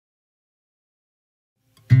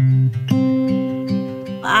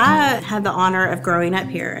had the honor of growing up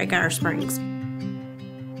here at Geyer Springs.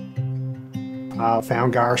 I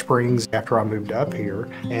found Geyer Springs after I moved up here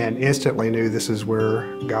and instantly knew this is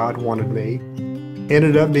where God wanted me.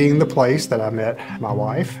 Ended up being the place that I met my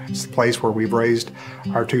wife. It's the place where we've raised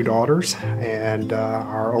our 2 daughters, and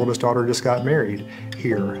our oldest daughter just got married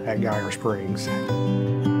here at Geyer Springs.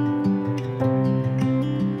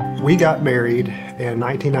 We got married in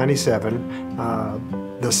 1997.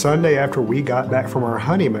 The Sunday after we got back from our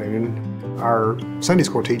honeymoon, our Sunday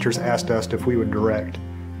school teachers asked us if we would direct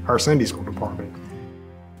our Sunday school department.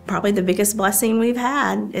 Probably the biggest blessing we've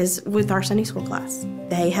had is with our Sunday school class.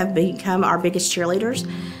 They have become our biggest cheerleaders,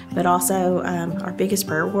 but also our biggest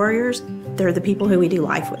prayer warriors. They're the people who we do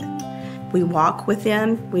life with. We walk with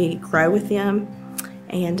them, we grow with them,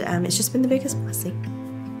 and it's just been the biggest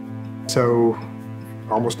blessing. So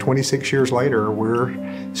almost 26 years later, we're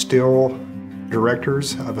still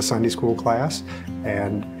directors of a Sunday school class,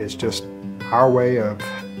 and it's just our way of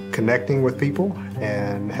connecting with people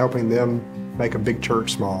and helping them make a big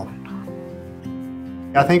church small.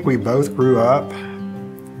 I think we both grew up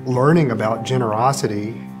learning about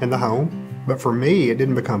generosity in the home, but for me, it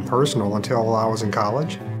didn't become personal until I was in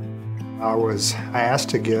college. I was asked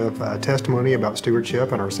to give a testimony about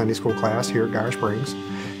stewardship in our Sunday school class here at Geyer Springs,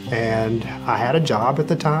 and I had a job at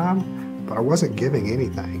the time, but I wasn't giving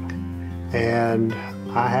anything. And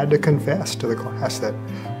I had to confess to the class that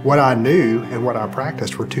what I knew and what I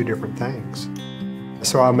practiced were 2 different things.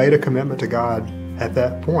 So I made a commitment to God at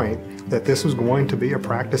that point that this was going to be a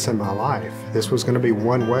practice in my life. This was going to be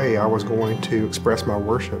one way I was going to express my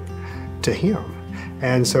worship to Him.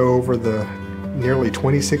 And so over the nearly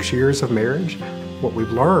 26 years of marriage, what we've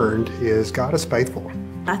learned is God is faithful.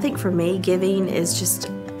 I think for me, giving is just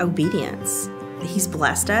obedience. He's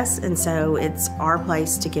blessed us, and so it's our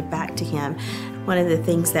place to give back to Him. One of the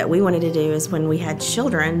things that we wanted to do is when we had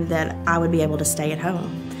children that I would be able to stay at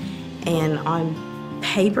home. And on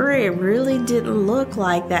paper, it really didn't look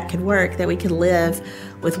like that could work, that we could live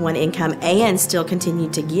with one income and still continue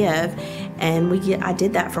to give. And I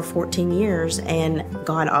did that for 14 years, and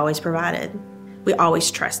God always provided. We always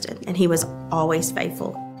trusted, and He was always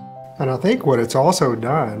faithful. And I think what it's also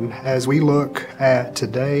done, as we look at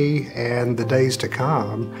today and the days to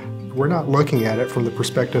come, we're not looking at it from the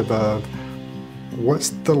perspective of what's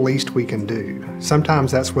the least we can do.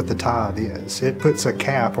 Sometimes that's what the tithe is. It puts a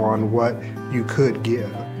cap on what you could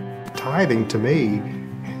give. Tithing, to me,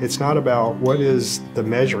 it's not about what is the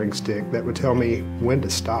measuring stick that would tell me when to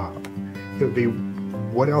stop. It would be,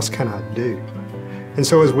 what else can I do? And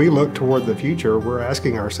so as we look toward the future, we're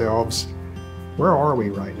asking ourselves, where are we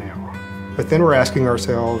right now? But then we're asking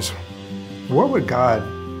ourselves, what would God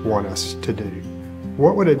want us to do?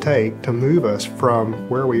 What would it take to move us from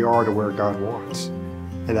where we are to where God wants?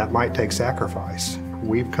 And that might take sacrifice.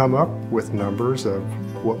 We've come up with numbers of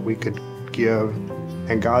what we could give,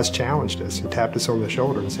 and God's challenged us and tapped us on the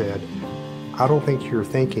shoulder and said, I don't think you're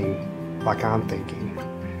thinking like I'm thinking.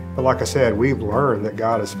 But like I said, we've learned that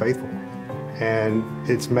God is faithful, and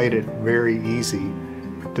it's made it very easy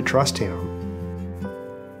to trust Him.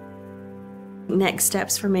 Next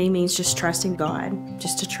steps for me means just trusting God,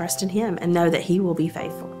 just to trust in Him and know that He will be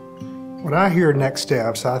faithful. When I hear next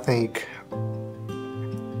steps, I think,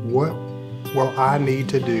 what will I need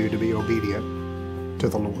to do to be obedient to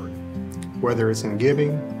the Lord? Whether it's in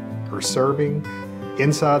giving or serving,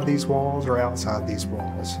 inside these walls or outside these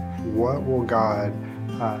walls. What will God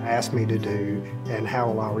ask me to do, and how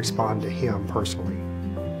will I respond to Him personally?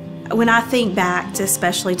 When I think back,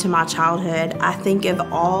 especially to my childhood, I think of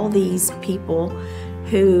all these people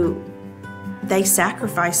who they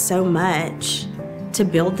sacrificed so much to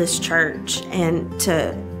build this church and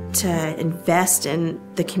to invest in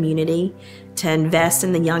the community, to invest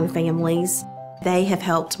in the young families. They have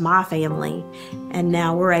helped my family, and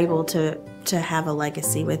now we're able to have a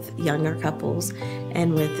legacy with younger couples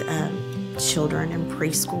and with children and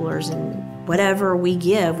preschoolers, and whatever we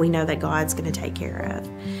give, we know that God's going to take care of.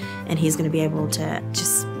 And He's going to be able to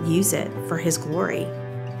just use it for His glory.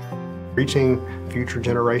 Reaching future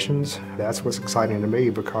generations, that's what's exciting to me,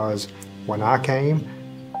 because when I came,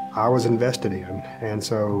 I was invested in. And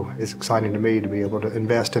so it's exciting to me to be able to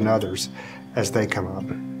invest in others as they come up.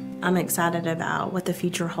 I'm excited about what the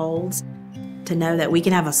future holds, to know that we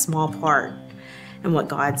can have a small part in what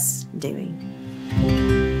God's doing.